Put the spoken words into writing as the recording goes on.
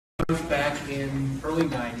was back in early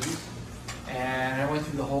 90s, and I went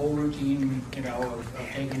through the whole routine, you know, of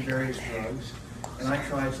taking various drugs, and I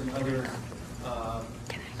tried some other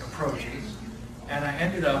approaches, and I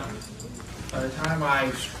ended up, by the time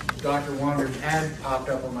Dr. Wander's ad popped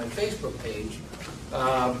up on my Facebook page,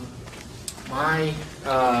 I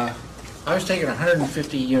was taking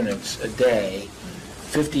 150 units a day,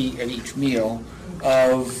 50 at each meal,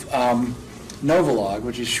 of Novolog,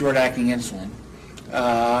 which is short-acting insulin,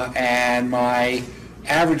 and my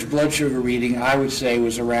average blood sugar reading, I would say,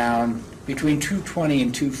 was around between 220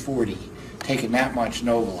 and 240, taking that much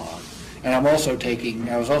Novolog. And I was also taking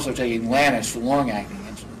Lantus for long-acting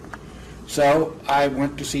insulin. So I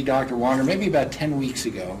went to see Dr. Wander maybe about 10 weeks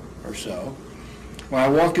ago or so. When I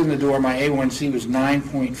walked in the door, my A1C was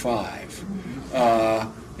 9.5.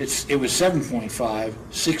 It was 7.5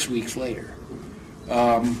 6 weeks later.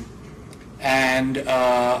 And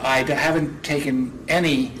I haven't taken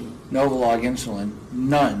any Novolog insulin,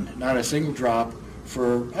 none, not a single drop,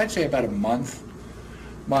 for I'd say about a month.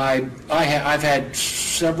 I've had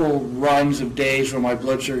several runs of days where my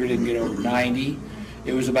blood sugar didn't get over 90.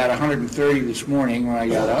 It was about 130 this morning when I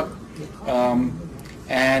got up.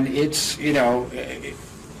 And it's, you know,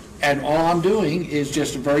 and all I'm doing is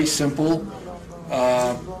just a very simple,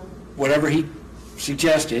 whatever he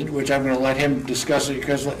suggested, which I'm going to let him discuss it,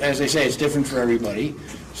 because as they say, it's different for everybody.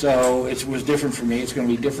 So it was different for me, it's going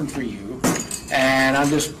to be different for you. And I'm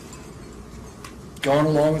just going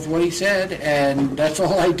along with what he said, and that's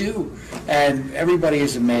all I do. And everybody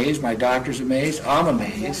is amazed, my doctor's amazed, I'm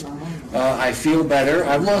amazed. I feel better,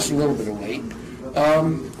 I've lost a little bit of weight.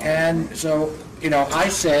 And so, you know, I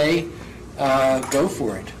say go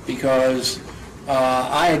for it, because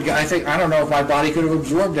I don't know if my body could have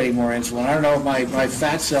absorbed any more insulin. I don't know if my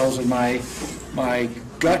fat cells in my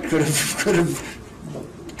gut could have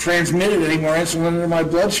transmitted any more insulin into my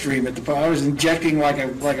bloodstream. I was injecting like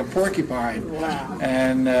a porcupine. Wow.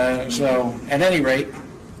 And so, at any rate,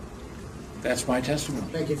 that's my testimony.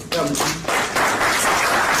 Thank you for coming.